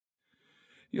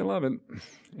You love it,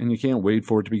 and you can't wait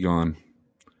for it to be gone.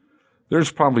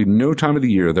 There's probably no time of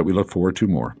the year that we look forward to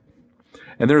more.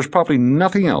 And there's probably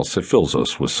nothing else that fills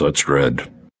us with such dread.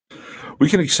 We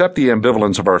can accept the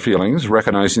ambivalence of our feelings,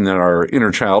 recognizing that our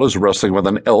inner child is wrestling with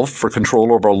an elf for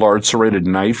control over a large serrated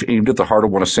knife aimed at the heart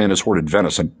of one of Santa's hoarded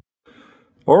venison.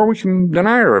 Or we can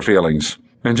deny our feelings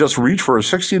and just reach for a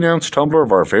 16-ounce tumbler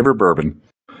of our favorite bourbon.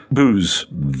 Booze,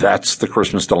 that's the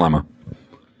Christmas dilemma.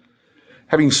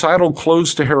 Having sidled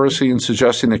close to heresy and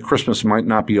suggesting that Christmas might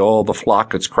not be all the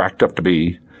flock it's cracked up to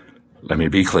be, let me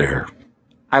be clear.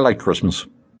 I like Christmas.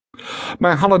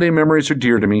 My holiday memories are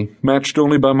dear to me, matched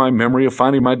only by my memory of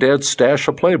finding my dad's stash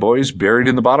of Playboys buried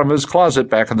in the bottom of his closet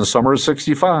back in the summer of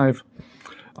 '65.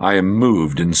 I am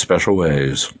moved in special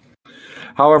ways.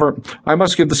 However, I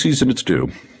must give the season its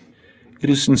due. It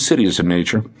is insidious in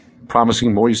nature,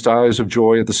 promising moist eyes of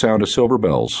joy at the sound of silver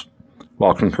bells,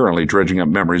 while concurrently dredging up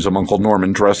memories of Uncle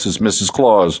Norman dressed as Mrs.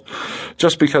 Claus,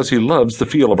 just because he loves the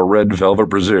feel of a red velvet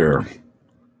brassiere.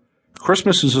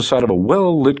 Christmas is the sight of a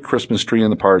well-lit Christmas tree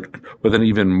in the park with an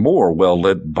even more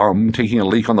well-lit bum taking a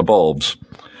leak on the bulbs.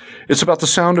 It's about the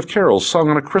sound of carols sung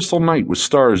on a crystal night with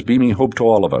stars beaming hope to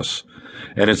all of us.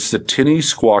 And it's the tinny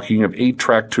squawking of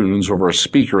 8-track tunes over a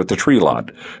speaker at the tree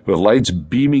lot, with lights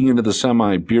beaming into the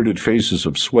semi-bearded faces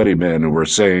of sweaty men who are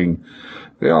saying,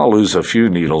 "They all lose a few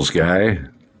needles, guy."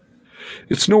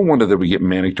 It's no wonder that we get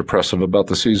manic-depressive about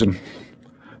the season.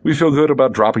 We feel good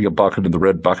about dropping a bucket in the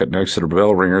red bucket next to the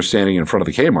bell ringer standing in front of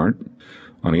the Kmart.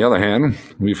 On the other hand,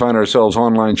 we find ourselves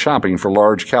online shopping for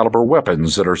large-caliber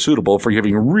weapons that are suitable for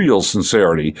giving real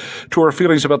sincerity to our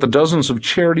feelings about the dozens of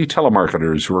charity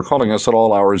telemarketers who are calling us at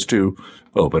all hours to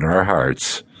open our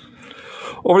hearts.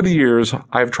 Over the years,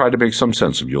 I've tried to make some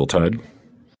sense of Yuletide.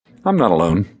 I'm not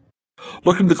alone.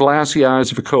 Look into the glassy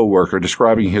eyes of a coworker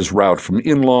describing his route from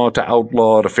in-law to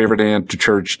outlaw to favorite aunt to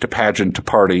church to pageant to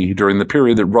party during the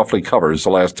period that roughly covers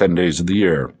the last 10 days of the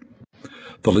year.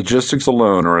 The logistics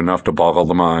alone are enough to boggle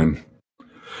the mind.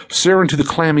 Stare into the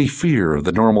clammy fear of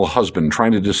the normal husband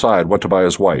trying to decide what to buy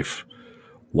his wife.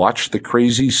 Watch the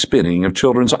crazy spinning of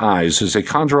children's eyes as they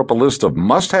conjure up a list of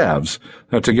must-haves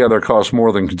that together cost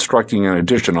more than constructing an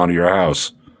addition onto your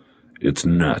house. It's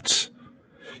nuts.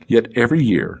 Yet every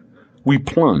year, we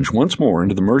plunge once more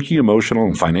into the murky emotional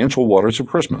and financial waters of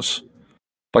Christmas.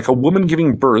 Like a woman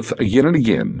giving birth again and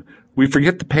again, we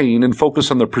forget the pain and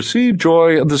focus on the perceived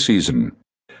joy of the season.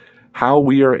 How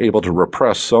we are able to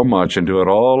repress so much and do it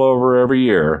all over every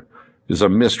year is a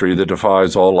mystery that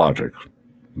defies all logic.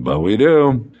 But we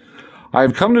do. I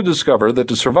have come to discover that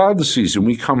to survive the season,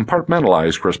 we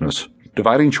compartmentalize Christmas,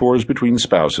 dividing chores between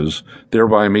spouses,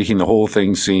 thereby making the whole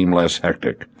thing seem less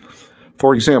hectic.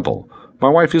 For example, my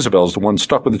wife Isabel is the one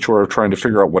stuck with the chore of trying to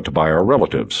figure out what to buy our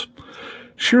relatives.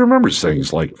 She remembers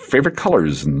things like favorite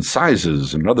colors and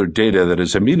sizes and other data that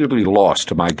is immediately lost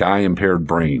to my guy-impaired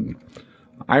brain.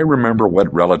 I remember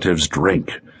what relatives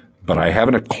drink, but I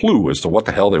haven't a clue as to what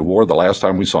the hell they wore the last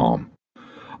time we saw them.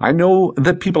 I know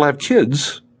that people have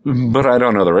kids, but I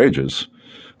don't know their ages.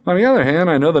 On the other hand,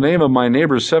 I know the name of my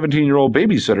neighbor's 17-year-old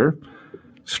babysitter.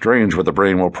 Strange what the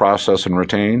brain will process and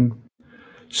retain.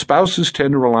 Spouses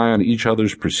tend to rely on each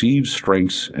other's perceived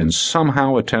strengths and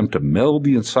somehow attempt to meld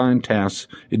the assigned tasks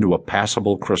into a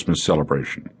passable Christmas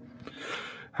celebration.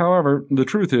 However, the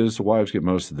truth is the wives get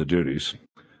most of the duties.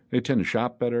 They tend to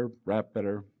shop better, wrap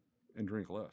better, and drink less.